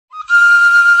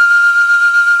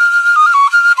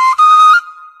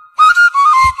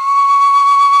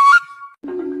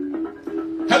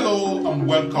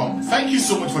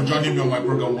joining me on my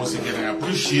program once again. I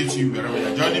appreciate you wherever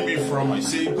you're joining me from. I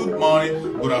say good morning,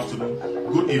 good afternoon,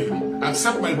 good evening.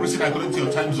 Accept my greeting according to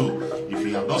your time zone. If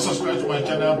you have not subscribed to my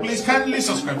channel, please kindly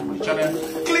subscribe to my channel.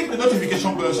 Click the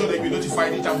notification bell so that you'll be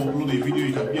notified each time I upload a video.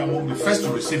 You can be among the first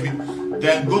to receive it.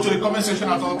 Then go to the comment section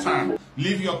at all times.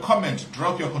 Leave your comment,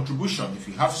 drop your contribution. If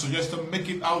you have suggestions, make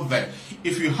it out there.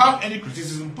 If you have any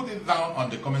criticism, put it down on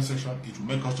the comment section. It will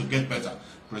make us to get better,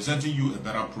 presenting you a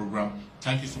better program.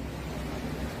 Thank you so much.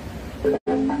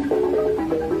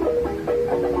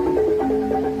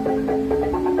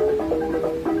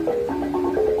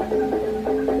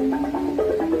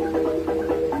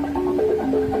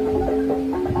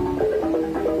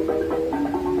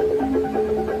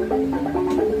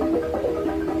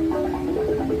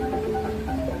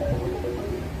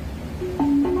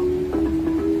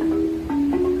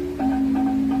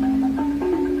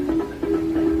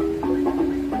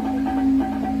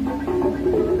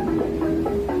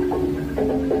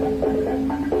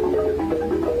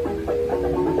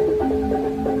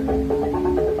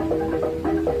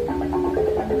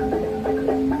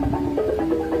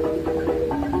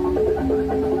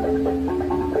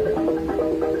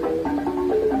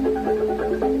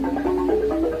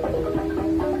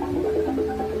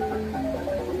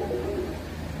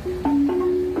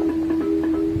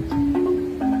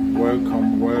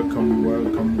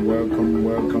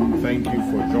 Welcome. Thank you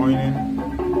for joining.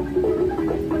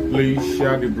 Please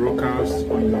share the broadcast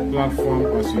on your platform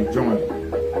as you join.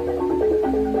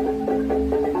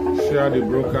 Share the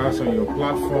broadcast on your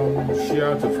platform.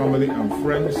 Share to family and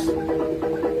friends.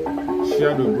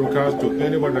 Share the broadcast to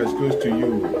anybody that's close to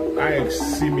you. Ike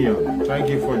Simeon, thank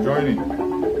you for joining.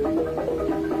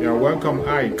 You're welcome,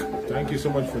 Ike. Thank you so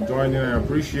much for joining. I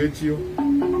appreciate you.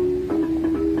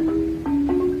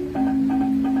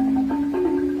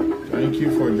 Thank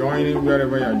you for joining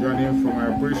wherever you're joining from.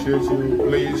 I appreciate you.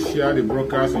 Please share the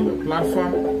broadcast on your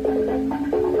platform.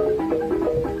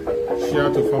 Share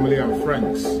to family and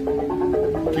friends.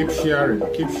 Keep sharing,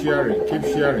 keep sharing, keep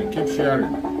sharing, keep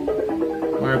sharing.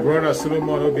 My brother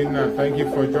Solomon Obinna, thank you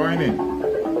for joining.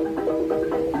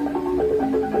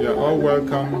 You're all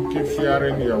welcome. Keep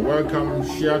sharing. You're welcome.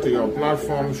 Share to your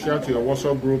platform. Share to your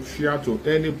WhatsApp group. Share to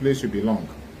any place you belong.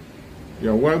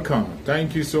 You're welcome.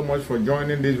 Thank you so much for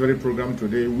joining this very program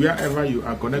today, wherever you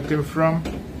are connecting from.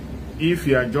 If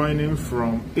you are joining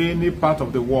from any part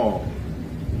of the world,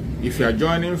 if you are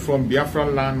joining from Biafra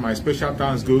land, my special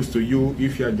thanks goes to you.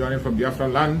 If you are joining from Biafra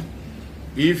land,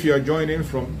 if you are joining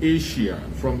from Asia,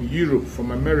 from Europe, from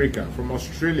America, from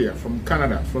Australia, from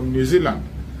Canada, from New Zealand,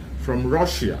 from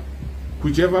Russia,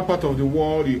 whichever part of the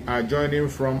world you are joining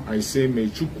from, I say, may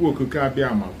Chukwu Okike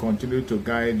Abiama continue to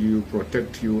guide you,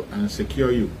 protect you, and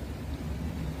secure you.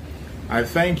 I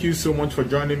thank you so much for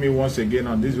joining me once again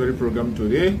on this very program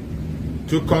today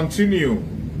to continue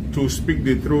to speak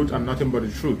the truth and nothing but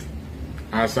the truth.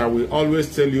 As I will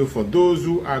always tell you, for those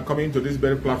who are coming to this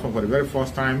very platform for the very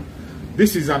first time,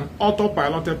 this is an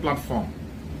autopiloted platform,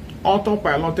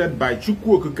 autopiloted by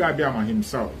Chukwu Okike Abiama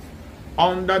himself,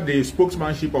 under the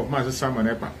spokesmanship of Master Simon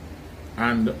Epa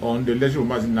and on the leadership of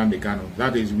Master Nnamdi Kanu.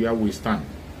 That is where we stand,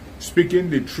 speaking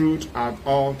the truth at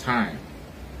all times.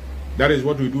 That is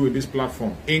what we do in this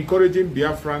platform, encouraging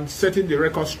Biafrans, setting the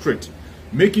record straight,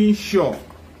 making sure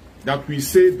that we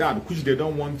say that which they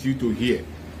don't want you to hear,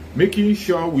 making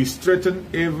sure we straighten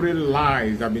every lie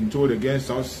that has been told against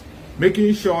us,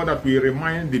 making sure that we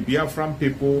remind the Biafran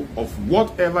people of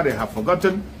whatever they have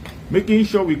forgotten, making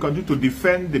sure we continue to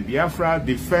defend the Biafra,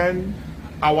 defend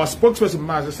our spokesperson,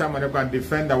 Master Simon Ekpa, and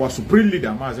defend our supreme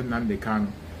leader, Master Nnamdi Kanu.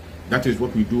 That is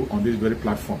what we do on this very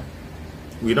platform.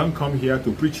 We don't come here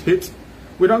to preach hate.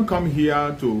 We don't come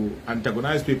here to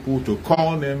antagonize people, to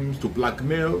call names, to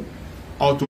blackmail,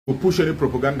 or to push any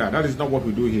propaganda. That is not what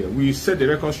we do here. We set the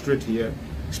record straight here,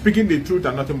 speaking the truth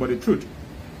and nothing but the truth.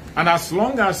 And as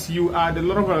long as you are the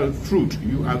lover of the truth,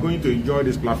 you are going to enjoy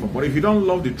this platform. But if you don't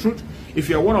love the truth, if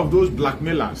you are one of those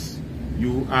blackmailers,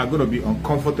 you are going to be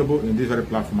uncomfortable in this very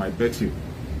platform, I bet you.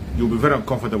 You'll be very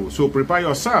uncomfortable. So prepare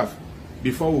yourself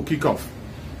before we kick off.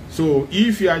 So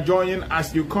if you are joining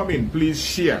as you come in, please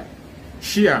share.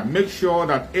 Share. Make sure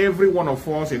that every one of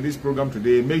us in this program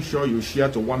today, make sure you share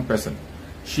to one person.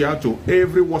 Share to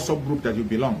every WhatsApp group that you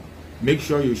belong. Make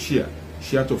sure you share.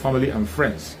 Share to family and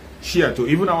friends. Share to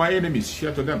even our enemies.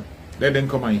 Share to them. Let them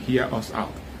come and hear us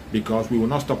out. Because we will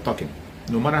not stop talking.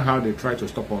 No matter how they try to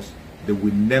stop us, they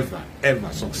will never,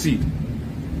 ever succeed.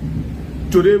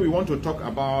 Today we want to talk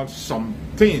about some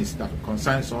things that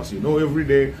concerns us. You know, every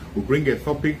day we bring a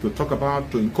topic to talk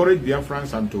about, to encourage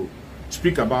Biafrans and to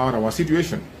speak about our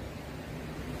situation.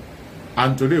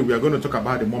 And today we are going to talk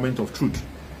about the moment of truth.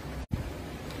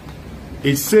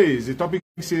 It says, the topic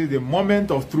says, the moment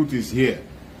of truth is here.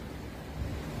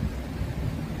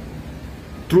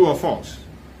 True or false?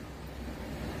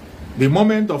 The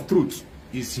moment of truth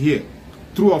is here.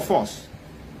 True or false?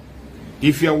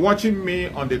 If you're watching me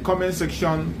on the comment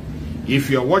section, if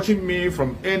you're watching me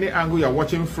from any angle you're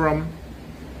watching from,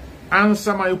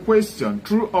 answer my question,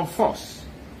 true or false?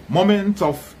 Moment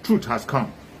of truth has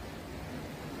come.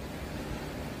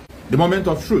 The moment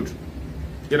of truth,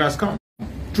 it has come.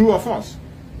 True or false?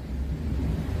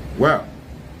 Well,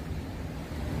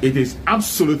 it is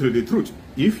absolutely the truth.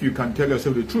 If you can tell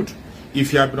yourself the truth,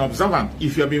 if you have been observant,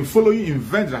 if you have been following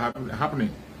events that have been happening,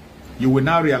 you will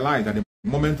now realize that the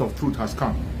moment of truth has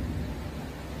come.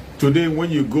 Today, when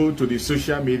you go to the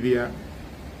social media,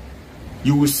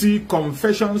 you will see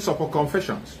confessions upon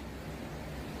confessions.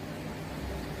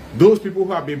 Those people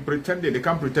who have been pretending, they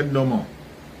can't pretend no more.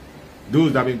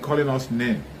 Those that have been calling us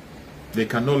names, they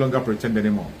can no longer pretend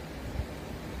anymore.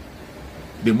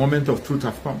 The moment of truth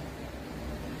has come.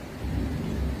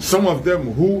 Some of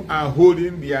them who are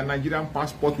holding their Nigerian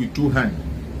passport with two hands.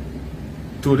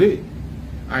 Today,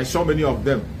 I saw many of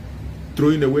them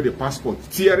throwing away the passport,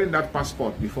 tearing that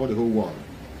passport before the whole world.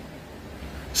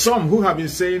 Some who have been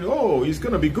saying, oh, it's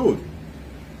going to be good.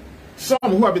 Some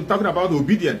who have been talking about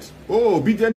obedience. Oh,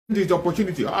 obedience is the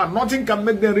opportunity. Nothing can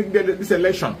make them rig this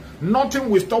election. Nothing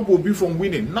will stop Obi from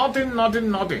winning. Nothing, nothing,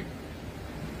 nothing.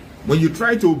 When you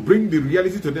try to bring the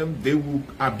reality to them, they will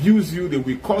abuse you, they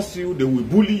will curse you, they will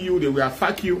bully you, they will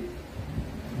attack you.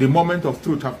 The moment of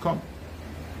truth have come.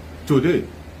 Today,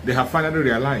 they have finally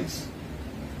realized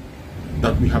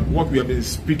that what we have been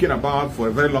speaking about for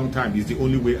a very long time is the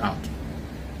only way out.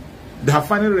 They have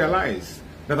finally realized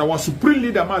that our supreme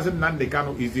leader, Mazen Nnamdi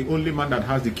Kanu, is the only man that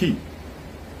has the key.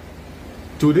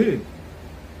 Today,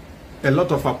 a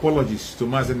lot of apologies to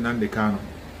Mazen Nnamdi Kanu,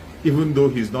 even though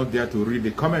he's not there to read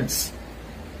the comments.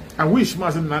 I wish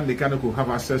Mazen Nnamdi Kanu could have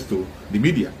access to the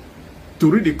media to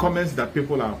read the comments that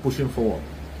people are pushing forward.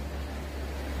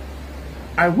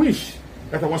 I wish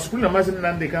that our supreme leader, Mazen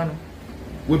Nnamdi Kanu,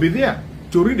 will be there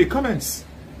to read the comments.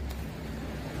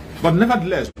 But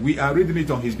nevertheless, we are reading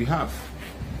it on his behalf.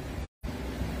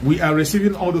 We are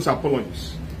receiving all those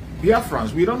apologies.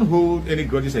 Biafrans, we don't hold any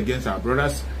grudges against our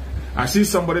brothers. I see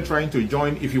somebody trying to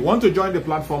join. If you want to join the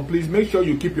platform, please make sure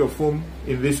you keep your phone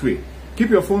in this way.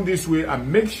 Keep your phone this way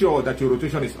and make sure that your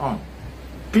rotation is on.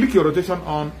 Click your rotation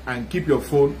on and keep your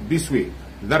phone this way.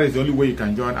 That is the only way you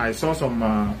can join. I saw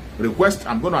some requests.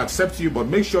 I'm going to accept you, but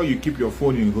make sure you keep your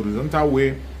phone in horizontal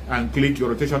way and click your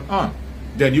rotation on.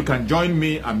 Then you can join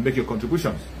me and make your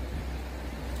contributions.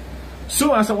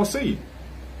 So as I was saying,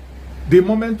 the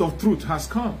moment of truth has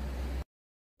come.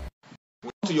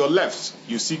 To your left,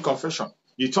 you see confession.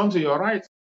 You turn to your right,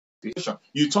 confession.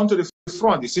 You turn to the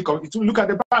front, you see confession. You look at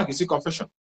the back, you see confession.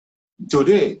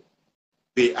 Today,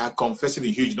 they are confessing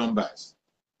in huge numbers.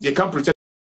 They can't pretend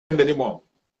anymore.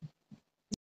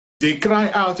 They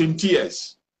cry out in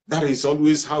tears. That is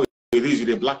always how it is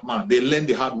with a black man. They learn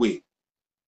the hard way.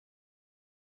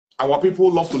 Our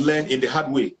people love to learn in the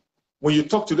hard way. When you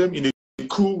talk to them in a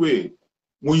cool way,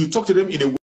 when you talk to them in a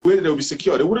way that they will be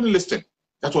secure, they wouldn't listen.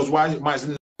 That was why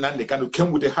Mazen Nnamdi Kanu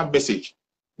came with a hard message.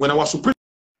 When our supreme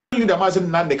leader Mazen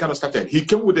Nnamdi Kanu started, he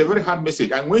came with a very hard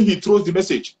message. And when he throws the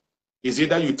message, it's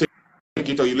either you take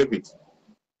it or you leave it.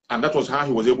 And that was how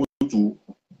he was able to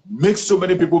make so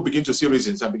many people begin to see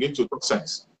reasons and begin to talk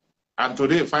sense. And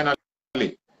today, finally,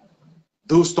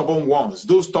 those stubborn ones,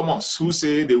 those Thomas who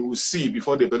say they will see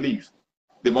before they believe,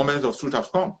 the moment of truth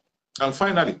have come. And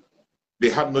finally, they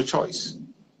had no choice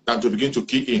than to begin to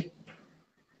key in.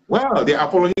 Well, the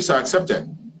apologies are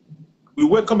accepted. We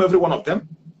welcome every one of them.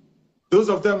 Those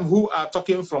of them who are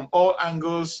talking from all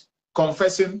angles,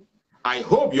 confessing, I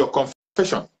hope your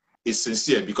confession is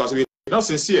sincere, because if it's not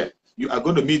sincere, you are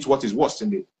going to meet what is worse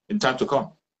in time to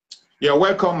come. You're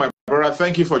welcome, my brother.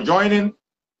 Thank you for joining.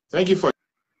 Thank you for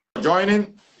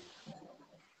joining.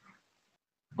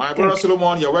 My brother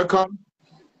Solomon, you're welcome.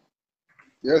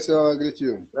 Yes, sir, I greet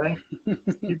you. Thank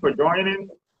you for joining.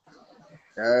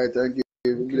 Thank you.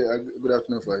 Good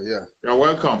afternoon for you. You're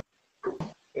welcome.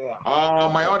 Yeah.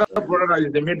 My other brother is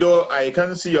in the middle. I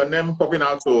can't see your name popping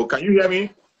out, so can you hear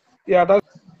me? Yeah,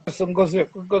 that's Ngozi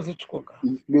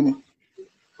Chukwuka.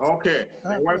 Okay.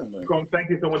 You're welcome. Thank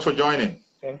you so much for joining.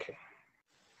 Thank you.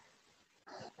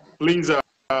 Please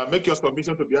make your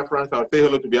submission to Biafrans. I'll say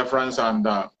hello to Biafrans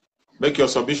and make your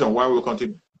submission while we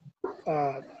continue.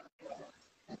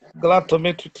 Glad to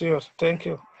meet with you. Thank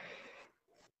you.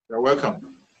 You're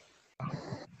welcome.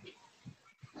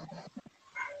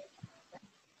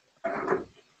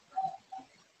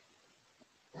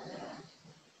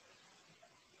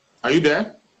 Are you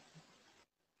there?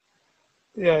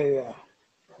 Yeah.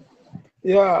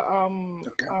 Yeah,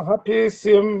 Okay. I'm happy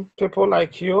seeing people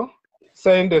like you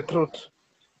saying the truth.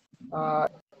 Uh,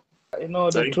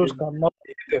 the Thank truth you. cannot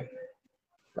be hidden.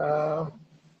 Uh,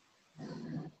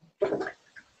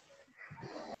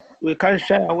 we can't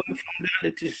shy away from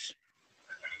realities.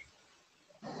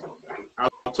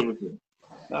 Absolutely.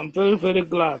 I'm very, very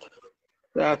glad.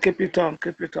 Keep it on,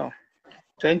 keep it on.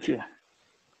 Thank you.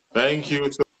 Thank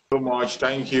you so much.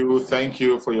 Thank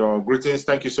you for your greetings.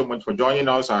 Thank you so much for joining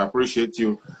us. I appreciate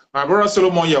you. My brother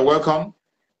Solomon, you're welcome.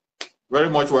 Very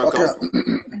much welcome. Okay.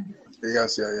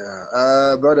 Yes,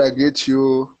 yeah. Brother, I greet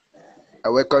you. I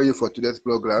welcome you for today's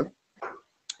program.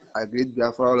 I greet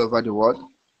Biafra all over the world.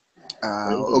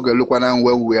 Okay, look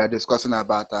when we are discussing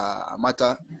about a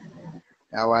matter.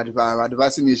 Our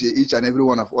advising is each and every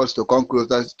one of us to come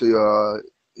closer to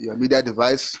your media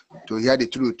device to hear the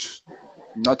truth,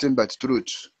 nothing but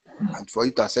truth, and for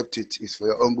you to accept it is for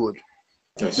your own good.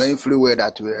 Yes. Knowing fully well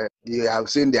that you have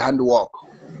seen the handwork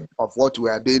of what we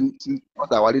are doing,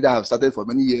 what our leader have started for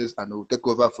many years, and will take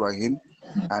over from him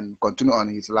and continue on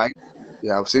his line.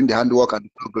 You have seen the handwork and the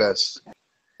progress.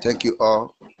 Thank you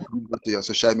all. Go to your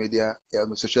social media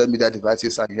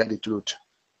devices and hear the truth.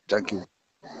 Thank you.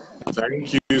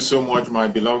 Thank you so much, my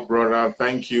beloved brother.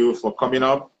 Thank you for coming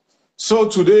up. So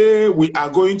today we are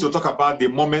going to talk about the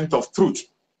moment of truth.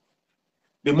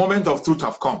 The moment of truth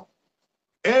have come.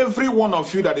 Every one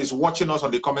of you that is watching us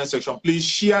on the comment section, please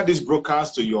share this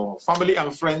broadcast to your family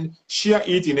and friends. Share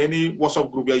it in any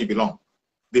WhatsApp group where you belong.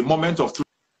 The moment of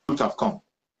truth have come.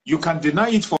 You can deny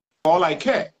it for all I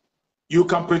care. You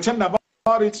can pretend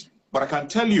about it, but I can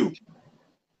tell you,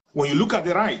 when you look at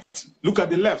the right, look at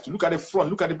the left, look at the front,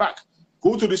 look at the back,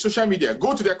 go to the social media,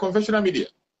 go to their conventional media,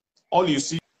 all you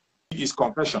see is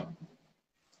confession.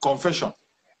 Confession.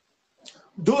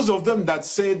 Those of them that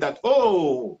say that,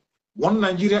 oh, one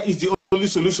Nigeria is the only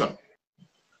solution.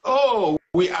 Oh,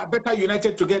 we are better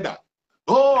united together.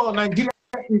 Oh, Nigeria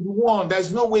is one.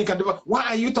 There's no way you can do it. Why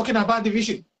are you talking about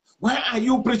division? Why are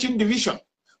you preaching division?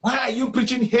 Why are you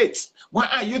preaching hate? Why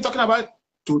are you talking about?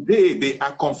 Today they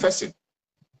are confessing.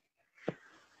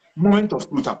 Moment of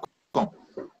truth have come.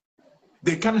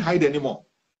 They can't hide anymore.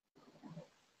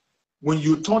 When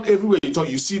you turn everywhere you turn,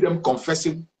 you see them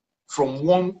confessing from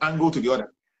one angle to the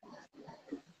other.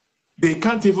 They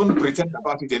can't even pretend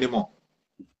about it anymore.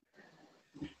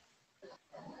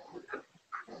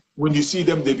 When you see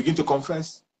them, they begin to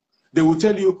confess. They will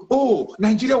tell you, oh,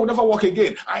 Nigeria will never work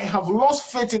again. I have lost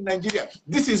faith in Nigeria.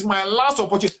 This is my last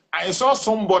opportunity. I saw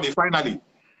somebody finally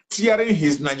tearing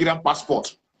his Nigerian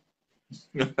passport.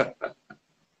 I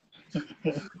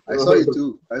saw it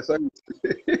too. I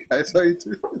saw it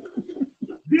too.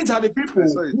 These are the people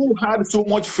who had so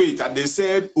much faith and they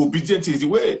said obedience is the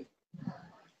way.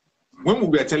 When we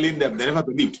were telling them, they never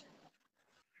believed.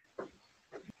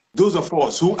 Those of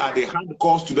us who are the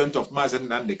hardcore students of Mazen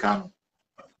Nnamdi Kanu,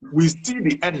 we see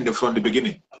the end from the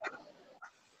beginning.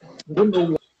 I don't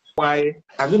know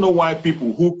why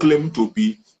people who claim to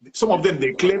be, some of them,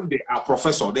 they claim they are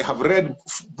professors. They have read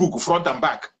book front and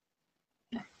back.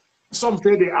 Some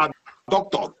say they are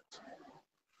doctors.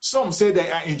 Some say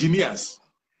they are engineers.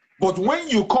 But when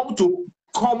you come to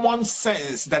common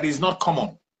sense that is not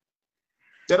common,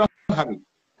 they don't have it.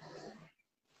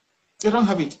 They don't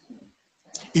have it.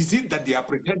 Is it that they are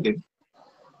pretending?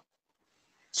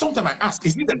 Sometimes I ask,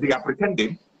 is it that they are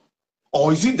pretending?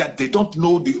 Or is it that they don't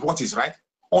know what is right?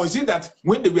 Or is it that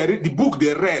when they were reading the book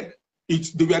they read,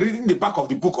 they were reading the back of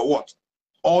the book or what?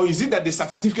 Or is it that the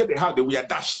certificate they have, they were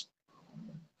dashed?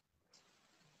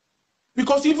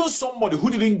 Because even somebody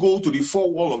who didn't go to the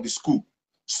four wall of the school,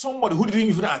 somebody who didn't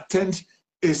even attend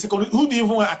a secondary, who didn't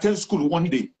even attend school one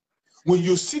day, when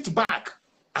you sit back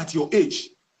at your age,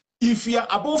 if you are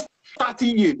above 30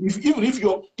 years,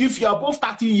 if you're above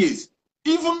 30 years,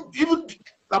 even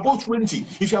above 20,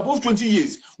 if you're above 20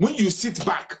 years, when you sit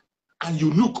back and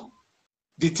you look,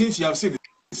 the things you have seen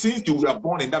since you were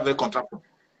born in that very contraption,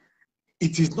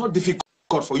 it is not difficult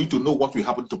for you to know what will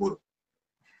happen tomorrow.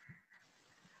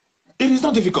 It is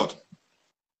not difficult.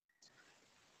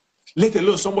 Let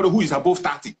alone somebody who is above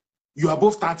 30. You're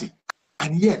above 30,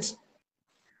 and yet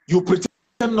you pretend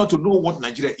not to know what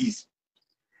Nigeria is.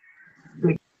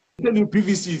 They tell you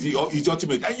PVC is the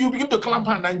ultimate, and you begin to clap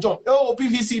hand and jump. Oh,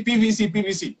 PVC, PVC,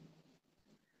 PVC.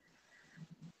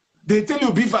 They tell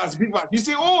you beavers. You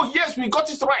say, oh yes, we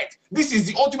got it right. This is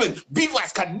the ultimate.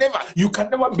 Beavers you can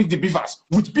never beat the beavers.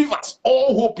 With beavers,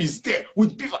 all hope is there.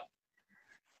 With beavers.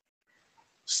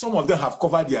 Some of them have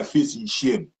covered their face in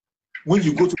shame. When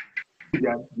you go to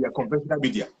their conventional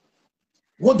media,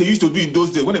 What they used to do in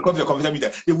those days, when they come to the computer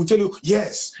media, they will tell you,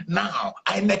 yes, now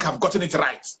INEC have gotten it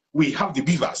right. We have the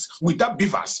beavers. With that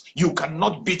beavers, you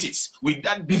cannot beat it. With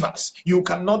that beavers, you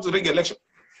cannot rig election.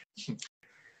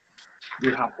 They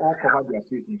have all covered their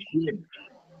face in shame.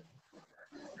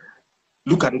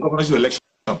 Look at the governorship election.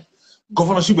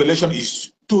 Governorship election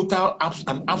is total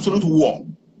and absolute war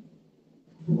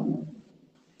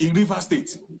in Rivers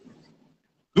State.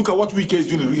 Look at what Wike is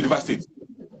doing in Rivers State.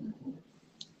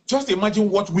 Just imagine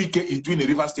what Wike is doing in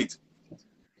Rivers State.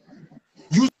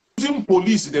 Using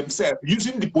police themselves,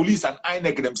 using the police and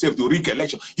INEC themselves to rig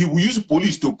election. He will use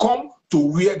police to come to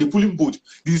where the polling booth.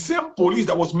 The same police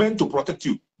that was meant to protect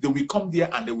you, they will come there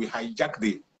and they will hijack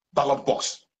the ballot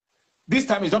box. This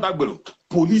time it's not that well.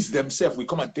 Police themselves will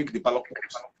come and take the ballot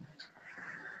box.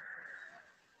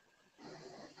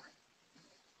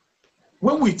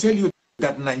 When we tell you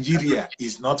that Nigeria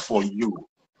is not for you,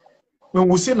 when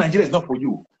we say Nigeria is not for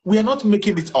you, we are not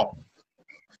making it up.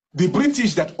 The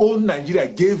British that own Nigeria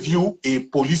gave you a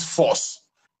police force.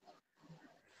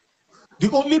 The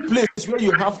only place where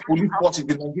you have police force is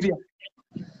in Nigeria.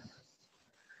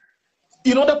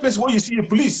 In other places where you see a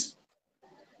police,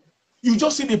 you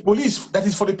just see the police that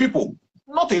is for the people,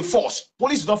 not a force.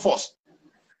 Police is not force.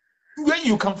 Where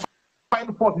you can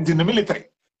find force is in the military.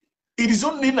 It is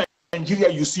only in Nigeria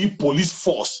you see police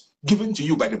force given to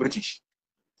you by the British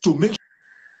to make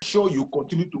sure you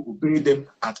continue to obey them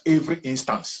at every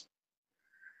instance.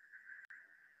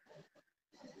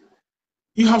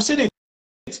 You have seen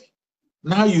it.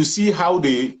 Now you see how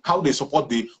they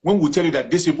support when we tell you that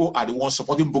these people are the ones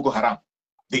supporting Boko Haram.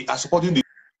 They are supporting the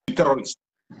terrorists.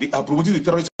 They are promoting the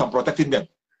terrorists and protecting them.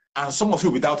 And some of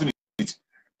you without it.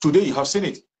 Today you have seen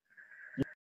it.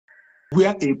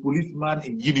 Where a policeman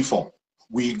in uniform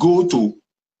will go to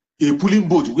a polling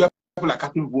booth where people are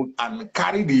casting vote and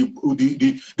carry they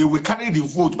will carry the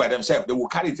vote by themselves. They will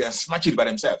carry it and snatch it by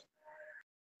themselves.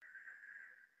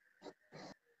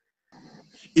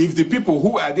 If the people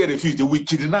who are there refuse, they will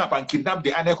kidnap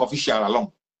the INEC official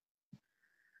along.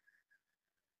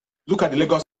 Look at the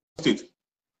Lagos State.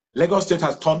 Lagos State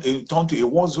has turned to a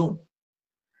war zone.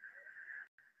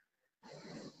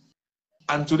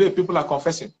 And today people are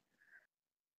confessing.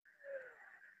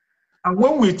 And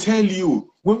when we tell you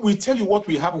what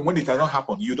will happen when it has not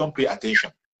happened, you don't pay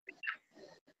attention.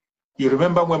 You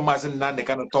remember when Mazen Nande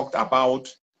kind of talked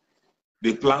about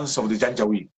the plans of the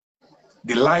Janjaweed,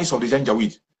 the lies of the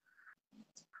Janjaweed,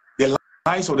 the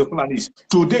lies of the Fulanis.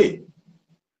 Today,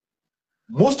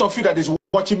 most of you that is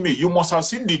watching me, you must have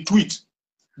seen the tweet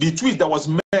that was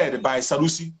made by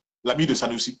Sanusi, Lamido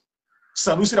Sanusi.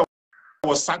 Sanusi that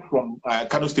was sacked from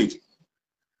Kano State.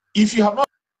 If you have not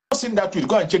seen that tweet,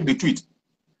 go and check the tweet.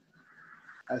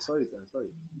 I saw it.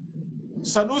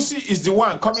 Sanusi is the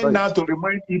one coming now to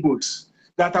remind Igbos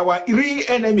that our real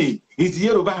enemy is the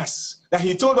Yorubas. That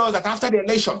he told us that after the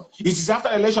election, it is after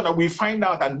the election that we find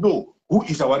out and know who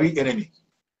is our real enemy.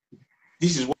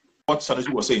 This is what Sanusi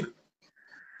was saying.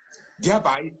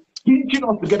 Thereby, pinching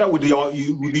us together with the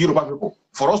Yoruba people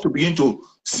for us to begin to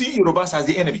see Yorubas as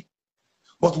the enemy.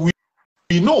 But we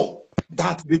know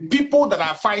that the people that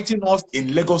are fighting us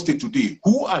in Lagos State today,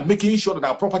 who are making sure that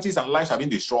our properties and lives have been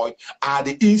destroyed, are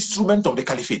the instrument of the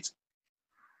caliphate.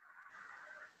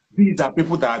 These are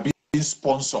people that are being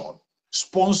sponsored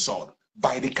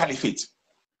by the caliphate.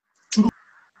 Tinubu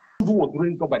was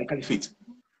raised up by the caliphate,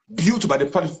 built by the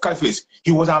caliphate.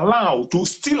 He was allowed to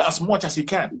steal as much as he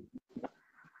can,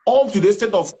 up to the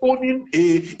state of owning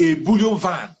a bullion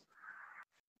van.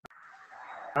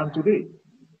 And today,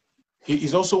 he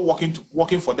is also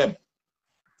working for them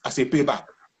as a payback.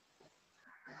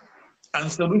 And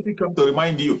Sanusi come to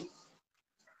remind you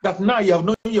that now you have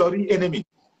known your real enemy.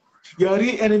 Your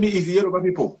real enemy is the Yoruba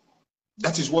people.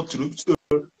 That is what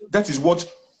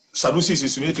Sanusi is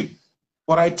insinuating.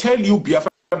 But I tell you, Biafra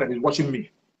that is watching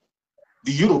me,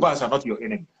 the Yorubas are not your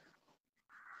enemy.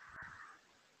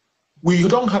 We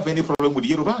don't have any problem with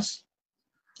the Yorubas.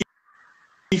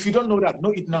 If you don't know that,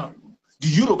 know it now. The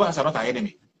Yorubas are not our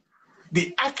enemy.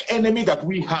 The arch enemy that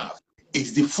we have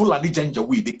is the Fulani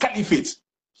Janjaweed, the caliphate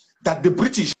that the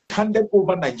British handed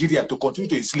over Nigeria to continue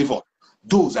to enslave us.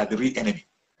 Those are the real enemy.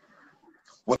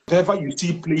 Whatever you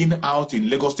see playing out in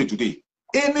Lagos State today,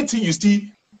 anything you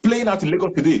see playing out in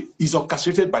Lagos today is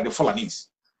orchestrated by the Fulanis.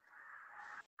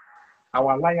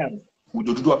 Our alliance with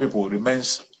the Dudua people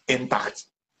remains intact.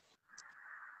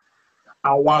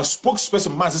 Our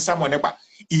spokesperson, Mazi Samuel Nepa,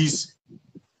 is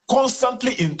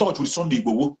constantly in touch with Sunday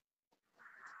Igboho.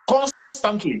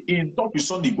 Constantly in touch with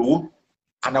Sunday Igboho,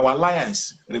 and our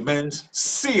alliance remains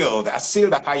sealed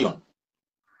at iron.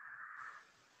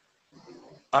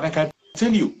 And I can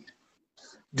tell you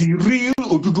the real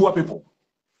Oduduwa people,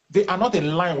 they are not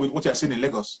in line with what you are seeing in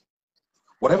Lagos.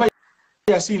 Whatever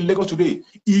you are seeing in Lagos today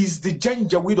is the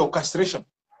Janjaweed orchestration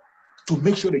to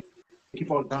make sure they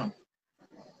keep us down.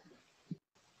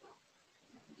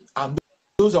 And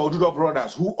those are Oduduwa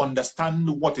brothers who understand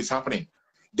what is happening.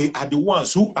 They are the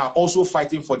ones who are also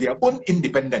fighting for their own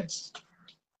independence.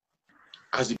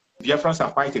 As the Biafrans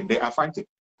are fighting, they are fighting.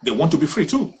 They want to be free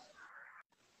too.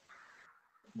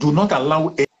 Do not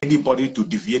allow anybody to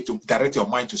deviate, to direct your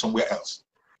mind to somewhere else.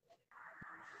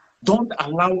 Don't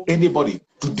allow anybody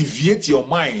to deviate your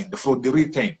mind from the real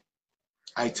thing.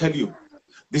 I tell you,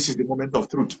 this is the moment of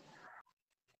truth.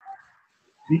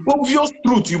 The obvious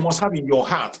truth you must have in your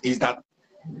heart is that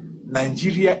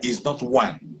Nigeria is not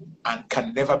one and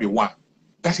can never be one.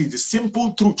 That is the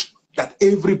simple truth that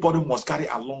everybody must carry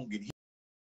along in